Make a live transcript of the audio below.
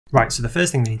Right, so the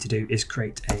first thing we need to do is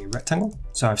create a rectangle.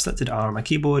 So I've selected R on my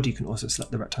keyboard. You can also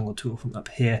select the rectangle tool from up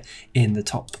here in the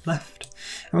top left.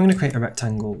 And we're going to create a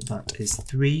rectangle that is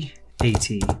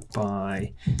 380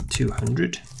 by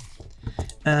 200.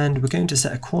 And we're going to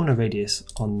set a corner radius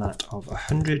on that of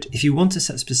 100. If you want to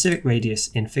set a specific radius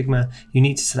in Figma, you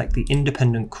need to select the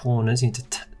independent corners. You need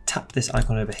to tap this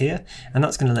icon over here, and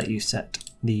that's going to let you set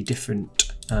the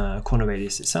different corner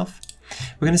radius itself.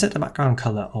 We're going to set the background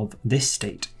color of this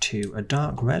state to a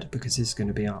dark red because this is going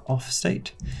to be our off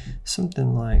state.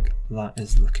 Something like that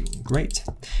is looking great.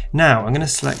 Now I'm going to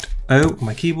select O on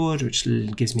my keyboard, which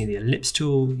gives me the ellipse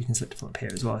tool. You can select it from up here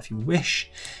as well if you wish.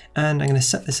 And I'm going to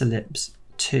set this ellipse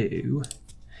to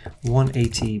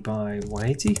 180 by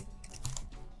 180.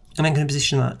 And I'm going to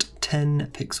position that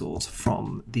 10 pixels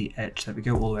from the edge. There we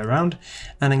go, all the way around.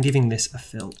 And I'm giving this a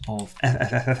fill of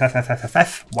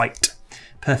white.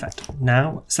 Perfect.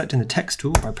 Now, selecting the text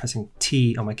tool by pressing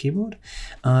T on my keyboard,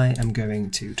 I am going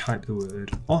to type the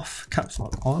word off, caps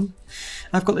lock on.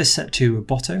 I've got this set to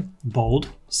Roboto, bold,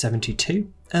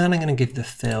 72, and I'm going to give the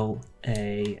fill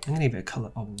I'm going to give it a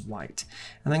color of white.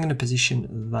 And I'm going to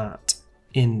position that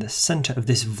in the center of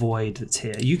this void that's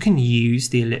here. You can use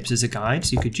the ellipse as a guide,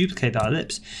 so you could duplicate that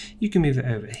ellipse, you can move it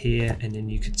over here, and then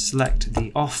you could select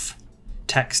the off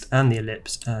text and the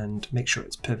ellipse and make sure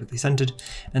it's perfectly centered,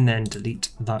 and then delete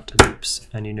that ellipse,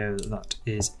 and you know that that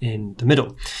is in the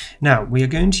middle. Now we are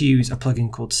going to use a plugin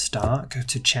called Stark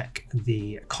to check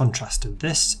the contrast of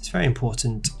this. It's very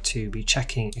important to be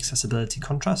checking accessibility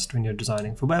contrast when you're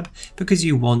designing for web, because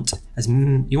you want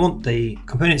the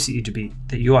components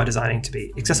that you are designing to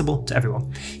be accessible to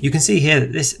everyone. You can see here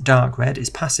that this dark red is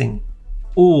passing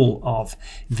all of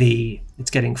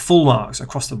it's getting full marks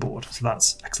across the board, so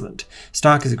that's excellent.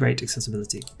 Stark is a great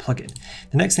accessibility plugin.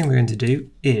 The next thing we're going to do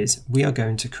is we are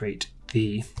going to create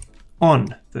the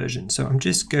on version. So I'm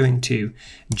just going to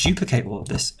duplicate all of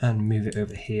this and move it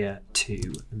over here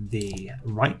to the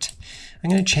right. I'm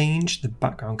going to change the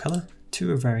background color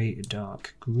to a very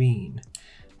dark green,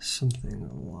 something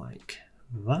like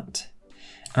that.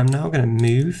 I'm now going to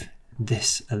move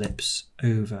this ellipse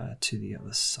over to the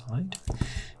other side,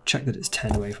 check that it's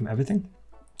 10 away from everything,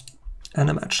 and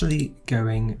I'm actually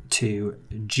going to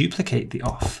duplicate the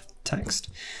off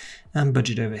text and budge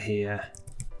it over here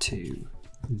to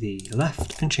the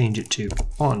left and change it to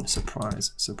on.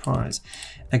 Surprise, surprise.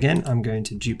 Again, I'm going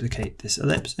to duplicate this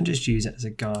ellipse and just use it as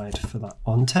a guide for that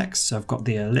on text. So I've got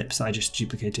the ellipse that I just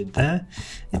duplicated there.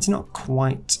 It's not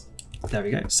quite, there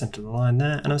we go, center the line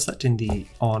there, and I'm selecting the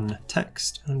on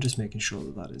text, and I'm just making sure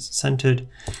that that is centered.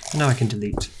 And now I can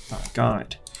delete that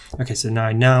guide. Okay, so now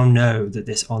I know that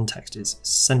this on text is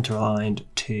center aligned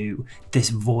to this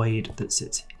void that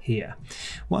sits here.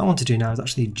 What I want to do now is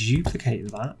actually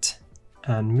duplicate that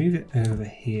and move it over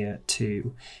here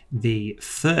to the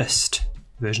first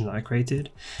version that I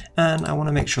created, and I want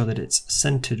to make sure that it's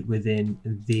centered within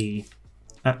the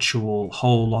actual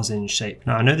whole lozenge shape.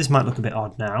 Now I know this might look a bit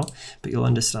odd now, but you'll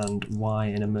understand why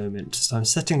in a moment. So I'm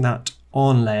setting that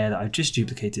on layer that I've just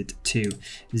duplicated to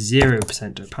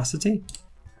 0% opacity,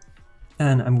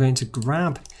 and I'm going to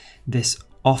grab this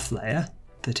off layer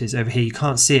that is over here. You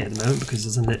can't see it at the moment because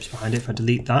there's an ellipse behind it. If I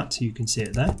delete that, so you can see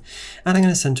it there, and I'm going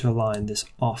to center align this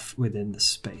off within the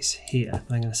space here, and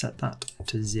I'm going to set that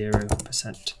to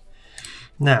 0%.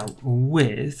 Now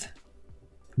with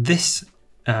this,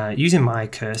 using my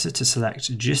cursor to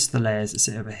select just the layers that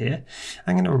sit over here,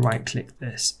 I'm going to right click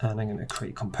this and I'm going to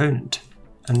create component.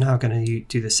 I'm now going to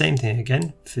do the same thing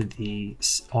again for the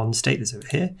on state that's over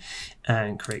here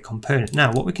and create component.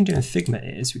 Now what we can do in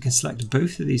Figma is we can select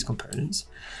both of these components,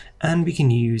 and we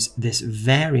can use this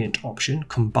variant option,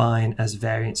 combine as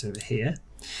variants over here.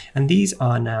 And these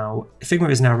are now,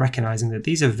 Figma is now recognizing that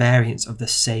these are variants of the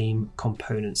same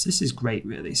components. This is great,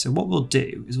 really. So what we'll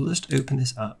do is we'll just open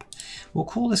this up. We'll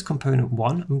call this component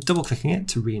 1. I'm double clicking it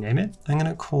to rename it. I'm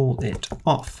going to call it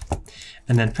off,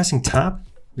 and then pressing tab,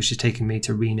 which is taking me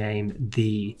to rename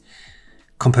the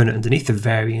component underneath, the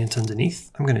variant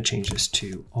underneath. I'm going to change this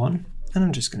to on, and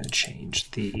I'm just going to change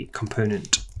the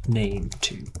component name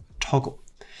to toggle.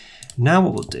 Now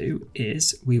what we'll do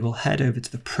is we will head over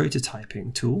to the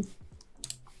prototyping tool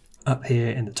up here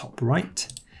in the top right,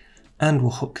 and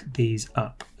we'll hook these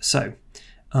up. So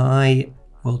I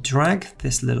will drag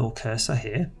this little cursor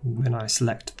here when I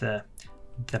select the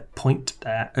point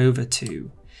there over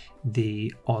to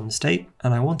the on state,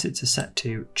 and I want it to set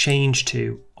to change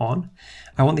to on.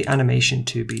 I want the animation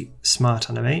to be smart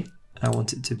animate. I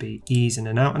want it to be ease in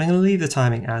and out, and I'm going to leave the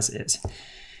timing as is.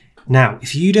 Now,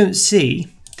 if you don't see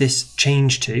this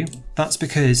change to, that's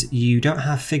because you don't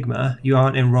have Figma, you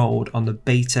aren't enrolled on the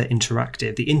beta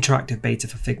interactive, the interactive beta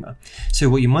for Figma. So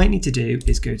what you might need to do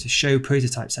is go to show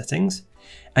prototype settings,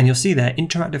 and you'll see there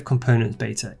interactive components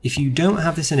beta. If you don't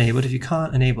have this enabled, if you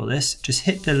can't enable this, just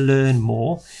hit the learn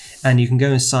more and you can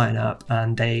go and sign up,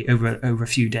 and they over a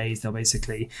few days they'll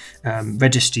basically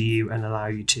register you and allow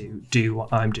you to do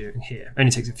what I'm doing here. It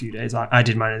only takes a few days. I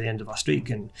did mine at the end of last week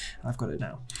and I've got it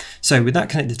now. So with that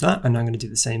connected to that, and I'm going to do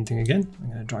the same thing again. I'm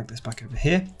going to drag this back over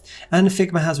here, and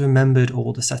Figma has remembered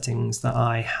all the settings that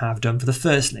I have done for the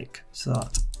first link. So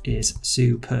that is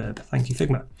superb. Thank you,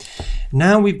 Figma.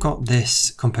 Now we've got this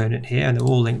component here and they're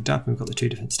all linked up. We've got the two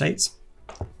different states.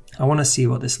 I want to see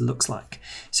what this looks like.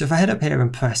 So if I head up here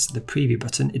and press the preview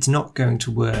button, it's not going to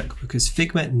work because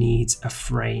Figma needs a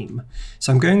frame.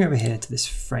 So I'm going over here to this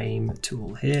frame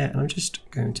tool here, and I'm just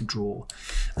going to draw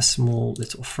a small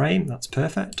little frame. That's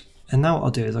perfect. And now what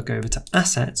I'll do is I'll go over to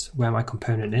assets where my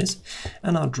component is,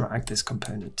 and I'll drag this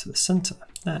component to the center.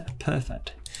 There,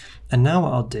 perfect. And now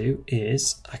what I'll do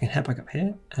is I can head back up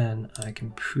here and I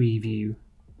can preview,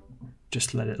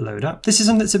 just let it load up. This is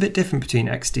something that's a bit different between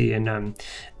XD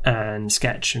and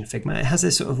Sketch and Figma. It has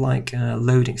this sort of like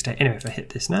loading state. Anyway, if I hit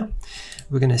this now,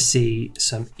 we're going to see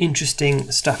some interesting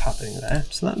stuff happening there.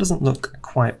 So that doesn't look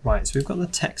quite right. So we've got the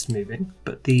text moving,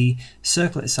 but the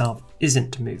circle itself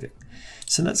isn't moving.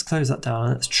 So let's close that down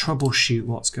and let's troubleshoot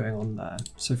what's going on there.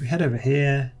 So if we head over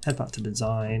here, head back to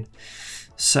design.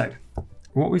 So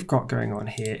what we've got going on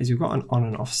here is we've got an on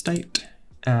and off state,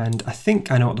 and I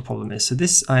think I know what the problem is. So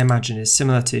this, I imagine, is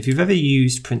similar to if you've ever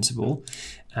used Principle,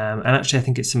 and actually I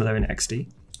think it's similar in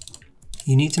XD.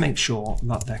 You need to make sure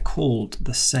that they're called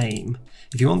the same.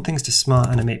 If you want things to smart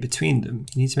animate between them,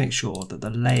 you need to make sure that the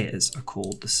layers are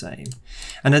called the same.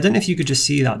 And I don't know if you could just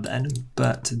see that then,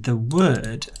 but the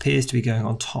word appears to be going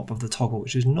on top of the toggle,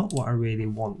 which is not what I really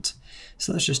want.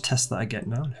 So let's just test that again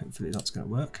now, and hopefully that's going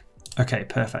to work. Okay,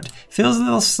 perfect. Feels a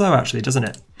little slow actually, doesn't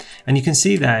it? And you can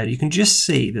see there, you can just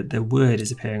see that the word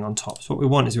is appearing on top. So what we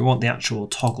want is we want the actual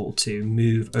toggle to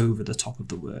move over the top of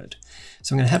the word.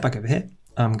 So I'm going to head back over here.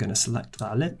 I'm going to select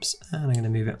that ellipse and I'm going to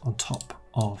move it on top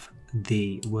of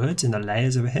the words in the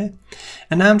layers over here.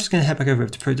 And now I'm just going to head back over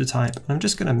to prototype, and I'm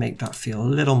just going to make that feel a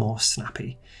little more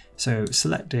snappy. So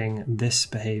selecting this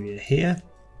behavior here,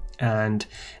 and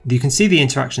you can see the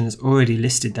interaction is already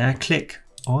listed there. Click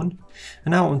on,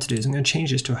 and now what I want to do is I'm going to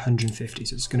change this to 150,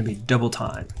 so it's going to be double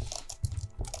time,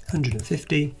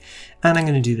 150, and I'm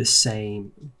going to do the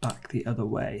same back the other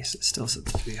way, so it's still set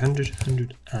to 300,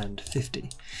 150.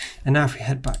 And now if we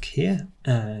head back here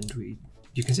and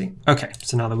you can see, okay,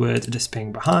 so now the words are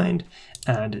disappearing behind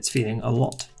and it's feeling a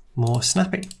lot more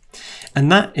snappy.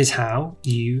 And that is how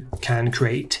you can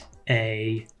create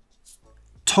a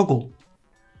toggle,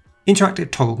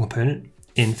 interactive toggle component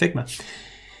in Figma.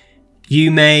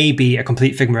 You may be a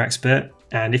complete Figma expert,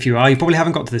 and if you are, you probably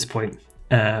haven't got to this point.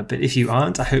 But if you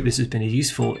aren't, I hope this has been a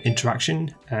useful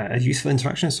interaction.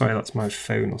 Sorry, that's my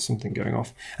phone or something going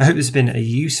off. I hope this has been a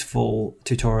useful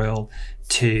tutorial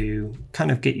to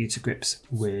kind of get you to grips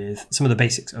with some of the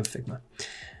basics of Figma.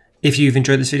 If you've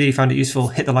enjoyed this video, you found it useful,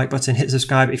 hit the like button, hit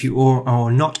subscribe if you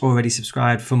are not already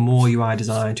subscribed for more UI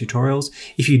design tutorials.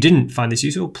 If you didn't find this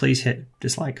useful, please hit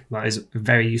dislike. That is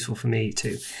very useful for me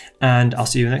too. And I'll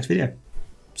see you in the next video.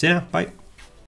 See you now, bye.